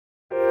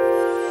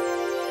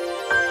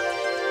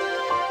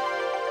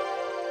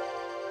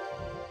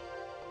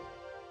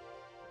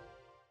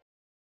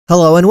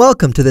Hello and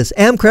welcome to this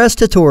Amcrest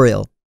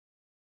tutorial.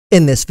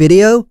 In this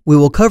video, we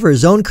will cover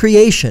zone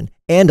creation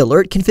and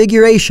alert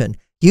configuration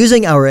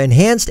using our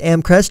enhanced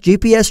Amcrest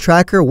GPS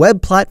tracker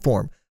web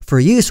platform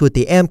for use with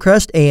the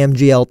Amcrest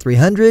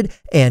AM-GL300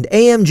 and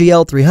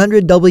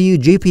AM-GL300W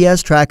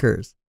GPS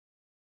trackers.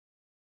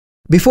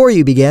 Before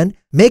you begin,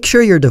 make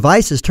sure your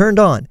device is turned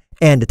on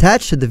and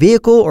attached to the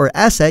vehicle or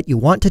asset you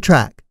want to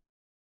track.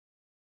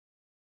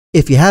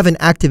 If you haven't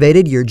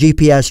activated your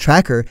GPS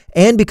tracker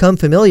and become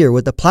familiar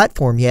with the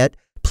platform yet,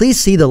 please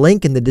see the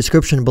link in the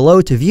description below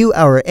to view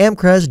our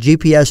Amcrest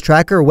GPS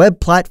tracker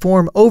web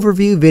platform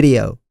overview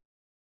video.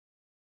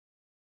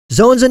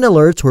 Zones and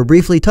alerts were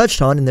briefly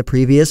touched on in the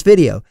previous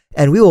video,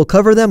 and we will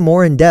cover them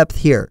more in depth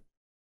here.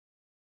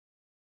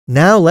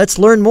 Now let's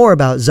learn more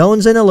about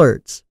zones and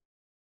alerts.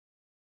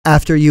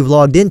 After you've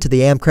logged into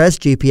the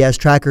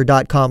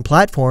AmcrestGPSTracker.com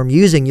platform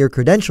using your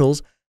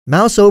credentials,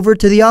 mouse over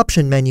to the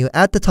option menu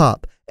at the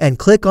top and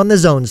click on the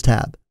Zones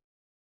tab.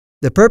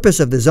 The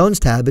purpose of the Zones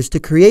tab is to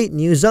create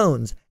new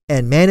zones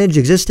and manage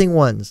existing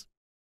ones.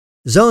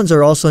 Zones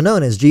are also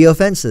known as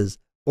geofences,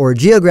 or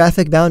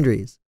geographic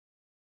boundaries.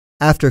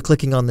 After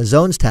clicking on the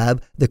Zones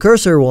tab, the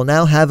cursor will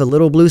now have a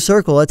little blue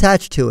circle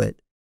attached to it.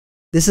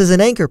 This is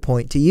an anchor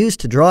point to use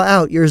to draw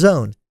out your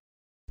zone.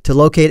 To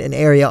locate an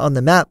area on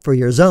the map for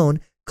your zone,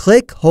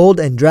 click, hold,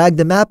 and drag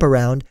the map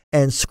around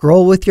and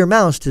scroll with your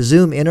mouse to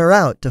zoom in or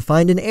out to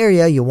find an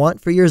area you want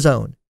for your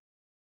zone.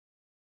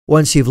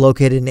 Once you've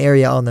located an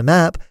area on the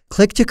map,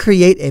 click to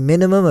create a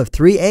minimum of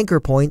 3 anchor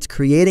points,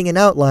 creating an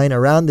outline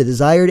around the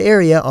desired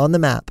area on the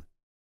map.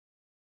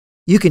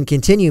 You can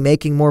continue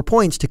making more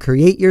points to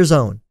create your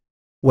zone.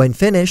 When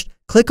finished,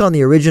 click on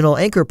the original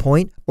anchor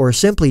point or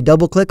simply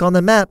double-click on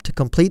the map to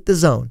complete the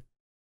zone.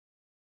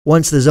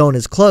 Once the zone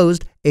is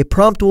closed, a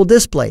prompt will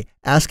display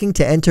asking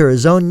to enter a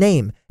zone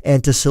name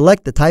and to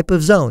select the type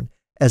of zone,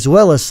 as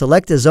well as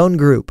select a zone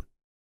group.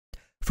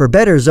 For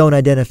better zone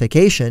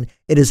identification,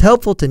 it is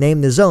helpful to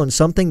name the zone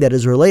something that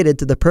is related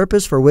to the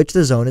purpose for which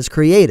the zone is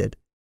created.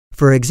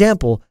 For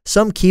example,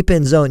 some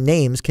keep-in zone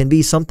names can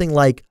be something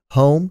like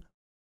home,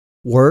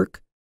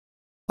 work,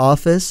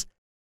 office,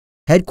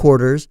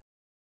 headquarters,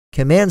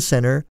 command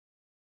center,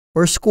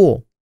 or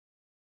school.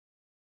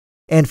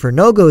 And for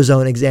no-go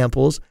zone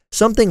examples,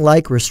 something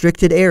like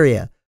restricted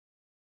area,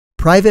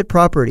 private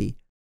property,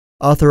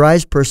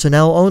 authorized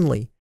personnel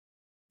only,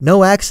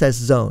 no access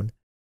zone,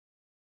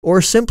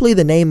 or simply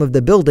the name of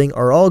the building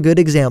are all good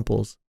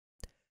examples.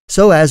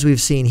 So as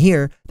we've seen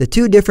here, the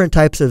two different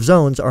types of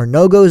zones are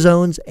no-go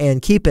zones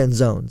and keep-in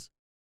zones.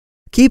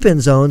 Keep-in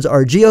zones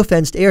are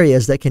geofenced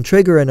areas that can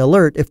trigger an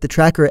alert if the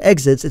tracker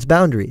exits its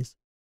boundaries.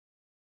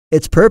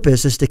 Its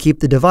purpose is to keep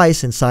the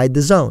device inside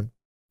the zone.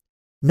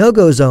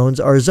 No-go zones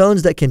are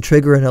zones that can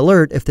trigger an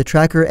alert if the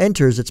tracker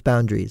enters its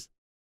boundaries.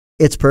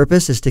 Its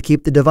purpose is to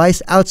keep the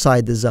device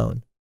outside the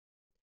zone.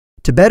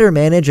 To better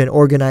manage and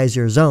organize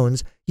your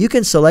zones, you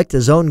can select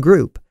a zone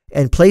group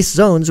and place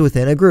zones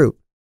within a group.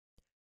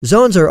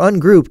 Zones are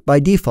ungrouped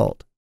by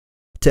default.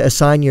 To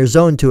assign your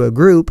zone to a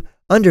group,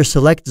 under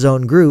Select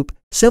Zone Group,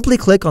 simply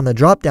click on the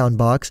drop-down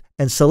box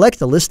and select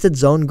a listed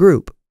zone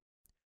group.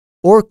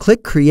 Or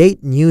click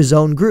Create New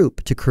Zone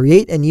Group to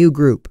create a new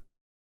group.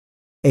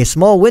 A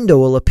small window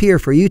will appear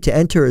for you to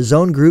enter a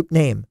zone group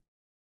name.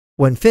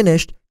 When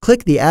finished,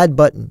 click the Add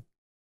button.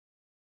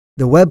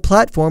 The web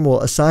platform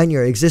will assign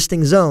your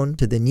existing zone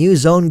to the new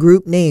zone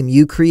group name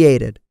you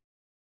created.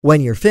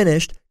 When you're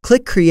finished,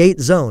 click Create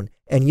Zone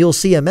and you'll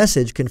see a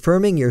message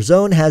confirming your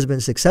zone has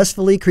been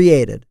successfully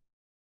created.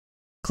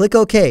 Click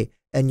OK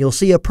and you'll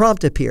see a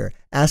prompt appear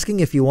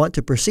asking if you want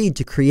to proceed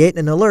to create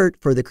an alert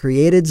for the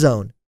created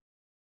zone.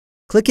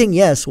 Clicking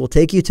Yes will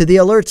take you to the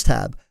Alerts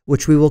tab,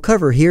 which we will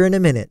cover here in a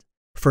minute.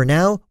 For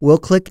now, we'll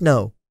click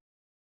No.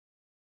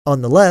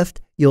 On the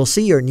left, you'll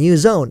see your new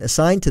zone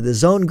assigned to the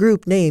zone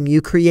group name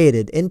you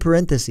created in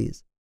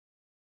parentheses.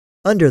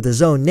 Under the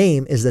zone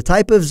name is the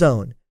type of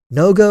zone,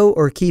 no-go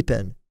or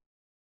keep-in.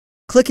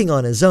 Clicking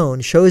on a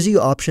zone shows you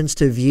options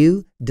to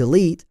view,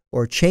 delete,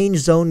 or change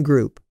zone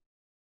group.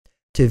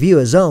 To view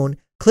a zone,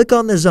 click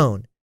on the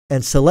zone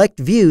and select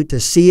View to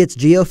see its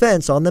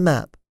geofence on the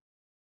map.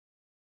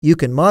 You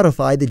can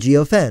modify the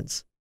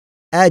geofence,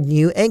 add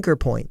new anchor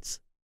points,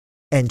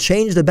 and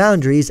change the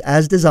boundaries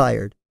as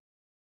desired.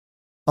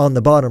 On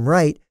the bottom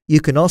right, you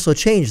can also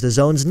change the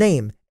zone's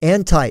name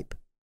and type.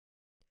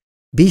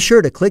 Be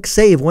sure to click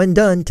Save when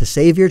done to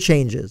save your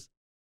changes.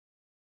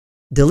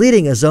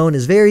 Deleting a zone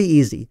is very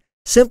easy.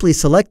 Simply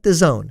select the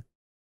zone.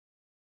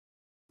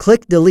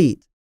 Click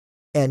Delete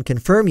and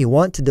confirm you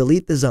want to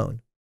delete the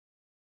zone.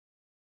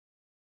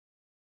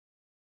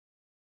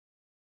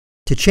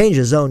 To change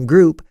a zone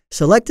group,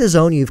 select a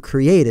zone you've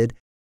created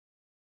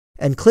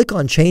and click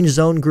on Change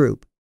Zone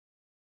Group.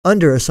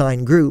 Under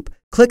Assign Group,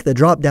 click the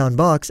drop-down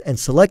box and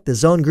select the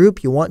zone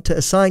group you want to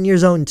assign your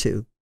zone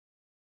to.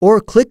 Or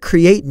click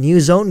Create New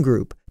Zone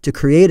Group to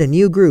create a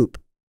new group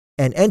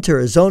and enter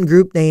a zone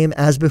group name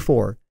as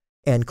before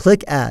and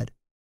click Add.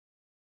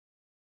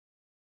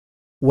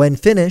 When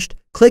finished,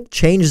 click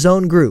Change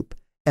Zone Group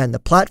and the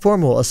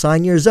platform will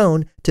assign your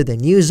zone to the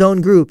new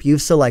zone group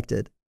you've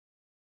selected.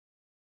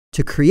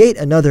 To create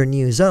another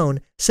new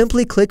zone,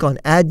 simply click on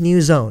Add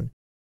New Zone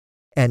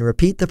and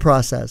repeat the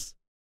process.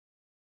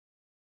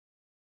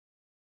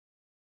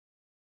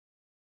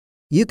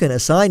 You can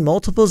assign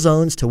multiple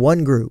zones to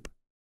one group.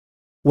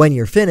 When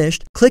you're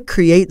finished, click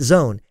Create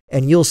Zone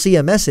and you'll see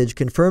a message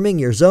confirming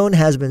your zone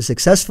has been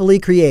successfully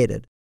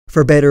created.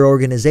 For better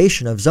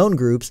organization of zone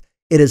groups,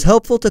 it is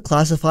helpful to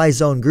classify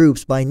zone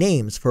groups by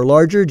names for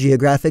larger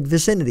geographic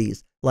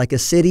vicinities, like a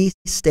city,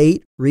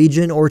 state,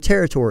 region, or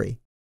territory.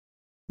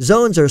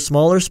 Zones are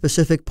smaller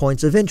specific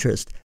points of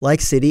interest,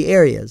 like city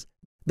areas,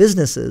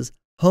 businesses,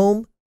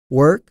 home,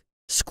 work,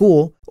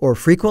 school, or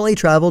frequently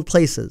traveled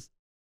places.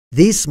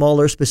 These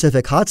smaller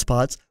specific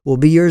hotspots will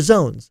be your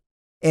zones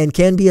and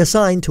can be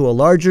assigned to a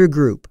larger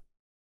group.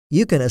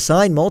 You can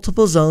assign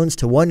multiple zones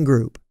to one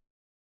group.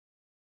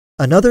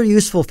 Another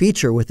useful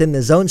feature within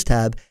the Zones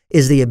tab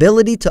is the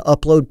ability to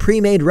upload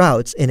pre-made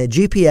routes in a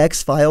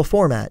GPX file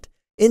format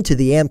into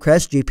the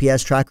Amcrest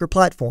GPS Tracker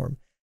platform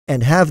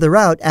and have the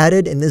route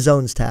added in the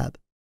Zones tab.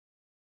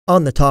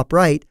 On the top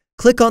right,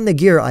 click on the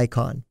gear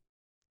icon.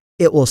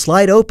 It will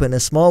slide open a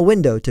small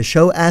window to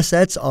show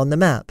assets on the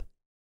map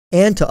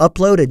and to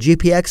upload a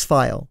GPX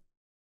file.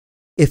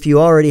 If you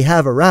already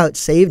have a route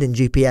saved in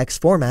GPX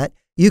format,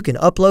 you can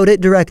upload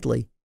it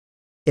directly.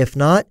 If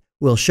not,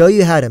 we'll show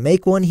you how to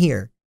make one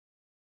here.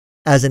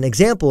 As an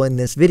example in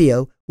this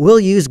video, we'll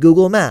use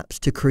Google Maps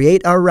to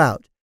create our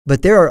route,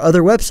 but there are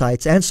other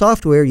websites and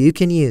software you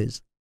can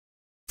use.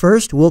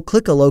 First, we'll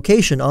click a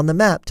location on the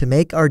map to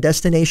make our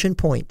destination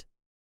point.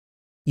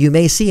 You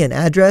may see an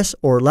address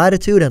or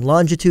latitude and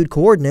longitude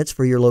coordinates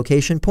for your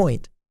location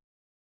point.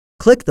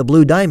 Click the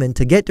blue diamond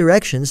to get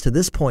directions to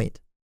this point.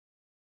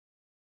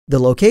 The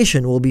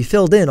location will be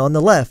filled in on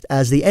the left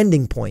as the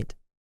ending point.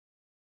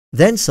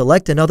 Then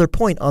select another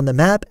point on the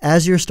map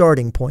as your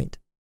starting point.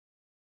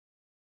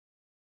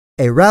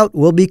 A route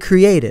will be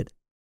created.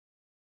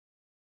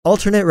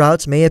 Alternate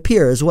routes may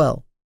appear as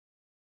well.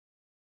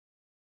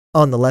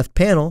 On the left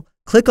panel,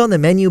 click on the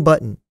menu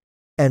button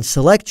and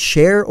select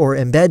Share or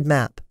Embed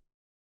Map.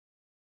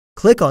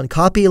 Click on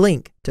Copy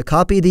Link to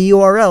copy the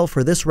URL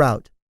for this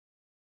route.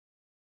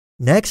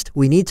 Next,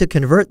 we need to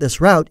convert this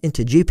route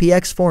into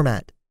GPX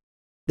format.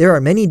 There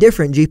are many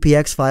different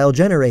GPX file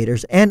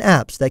generators and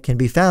apps that can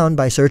be found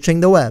by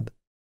searching the web.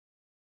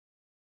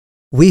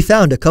 We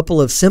found a couple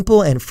of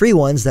simple and free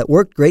ones that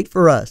worked great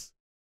for us.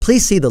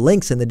 Please see the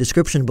links in the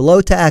description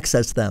below to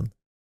access them.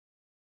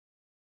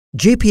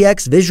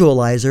 GPX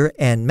Visualizer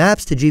and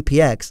Maps to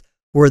GPX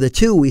were the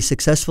two we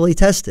successfully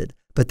tested,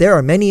 but there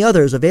are many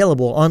others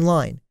available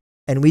online,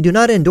 and we do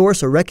not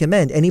endorse or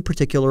recommend any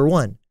particular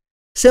one.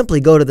 Simply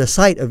go to the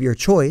site of your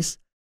choice,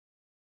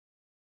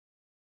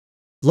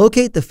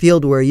 locate the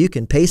field where you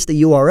can paste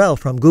the URL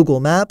from Google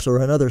Maps or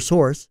another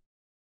source,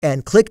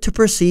 and click to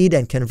proceed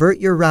and convert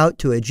your route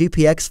to a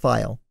GPX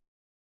file.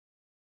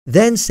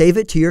 Then save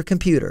it to your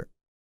computer.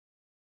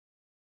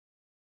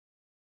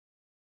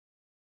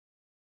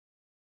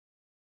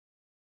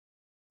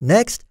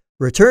 Next,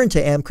 return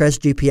to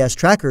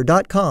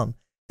AmcrestGPSTracker.com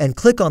and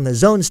click on the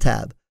Zones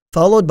tab,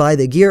 followed by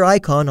the gear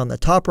icon on the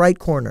top right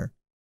corner.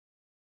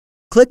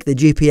 Click the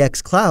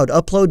GPX Cloud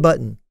Upload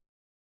button.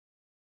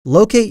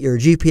 Locate your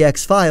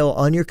GPX file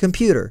on your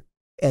computer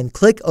and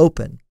click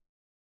Open.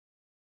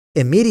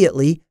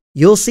 Immediately,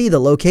 you'll see the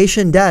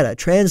location data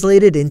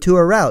translated into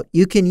a route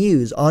you can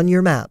use on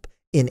your map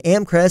in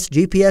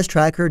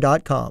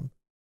AmcrestGPSTracker.com.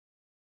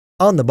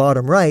 On the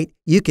bottom right,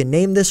 you can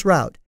name this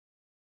route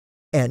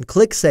and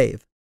click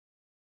Save.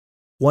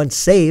 Once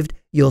saved,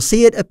 you'll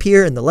see it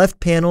appear in the left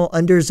panel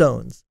under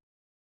Zones.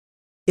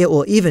 It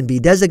will even be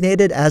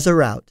designated as a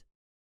route.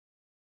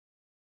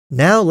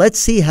 Now let's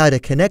see how to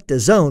connect a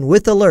zone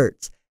with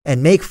alerts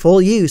and make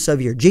full use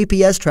of your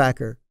GPS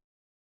tracker.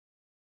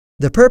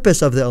 The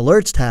purpose of the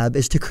Alerts tab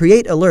is to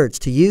create alerts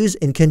to use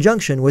in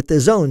conjunction with the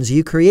zones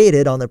you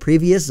created on the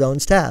previous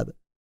Zones tab.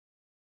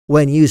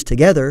 When used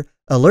together,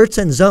 alerts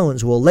and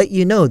zones will let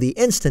you know the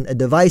instant a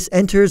device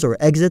enters or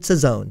exits a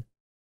zone.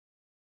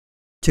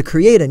 To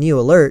create a new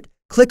alert,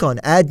 click on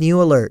Add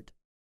New Alert.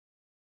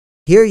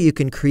 Here you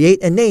can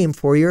create a name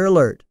for your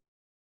alert.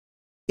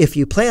 If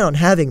you plan on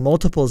having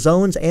multiple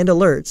zones and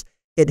alerts,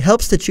 it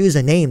helps to choose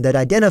a name that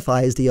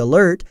identifies the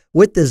alert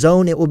with the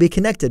zone it will be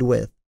connected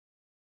with.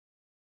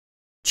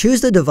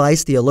 Choose the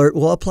device the alert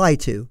will apply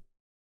to,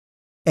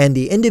 and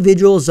the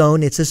individual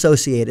zone it's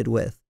associated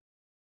with.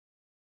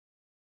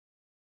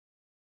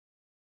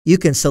 You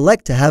can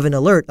select to have an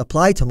alert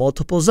apply to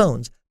multiple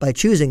zones by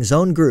choosing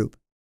Zone Group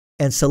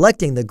and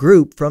selecting the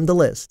group from the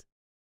list.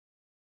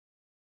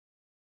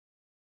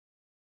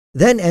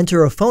 Then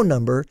enter a phone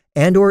number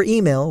and/or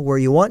email where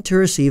you want to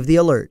receive the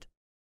alert.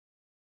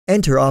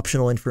 Enter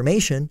optional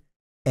information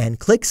and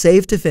click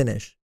Save to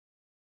finish.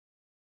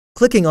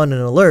 Clicking on an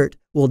alert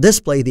will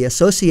display the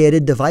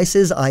associated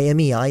device's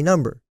IMEI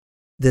number,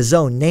 the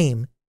zone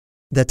name,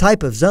 the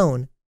type of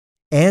zone,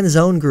 and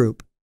zone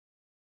group.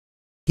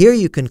 Here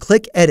you can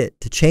click Edit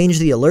to change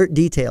the alert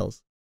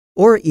details,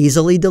 or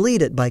easily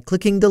delete it by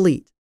clicking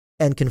Delete.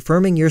 and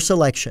confirming your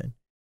selection,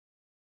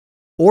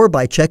 or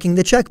by checking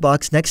the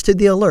checkbox next to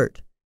the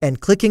alert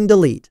and clicking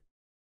Delete.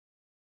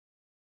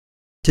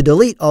 To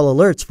delete all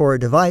alerts for a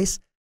device,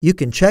 you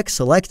can check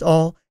Select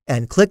All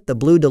and click the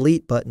blue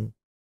Delete button.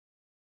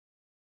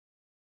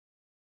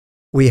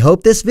 We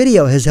hope this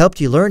video has helped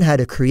you learn how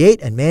to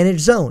create and manage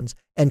zones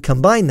and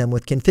combine them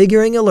with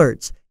configuring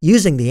alerts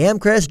using the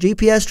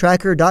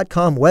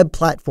AmcrestGPSTracker.com web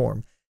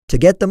platform to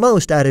get the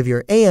most out of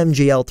your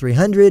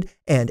AM-GL300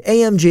 and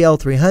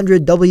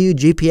AM-GL300W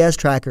GPS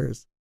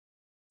trackers.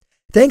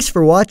 Thanks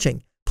for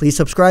watching. Please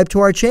subscribe to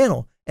our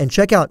channel and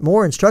check out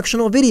more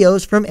instructional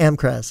videos from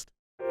Amcrest.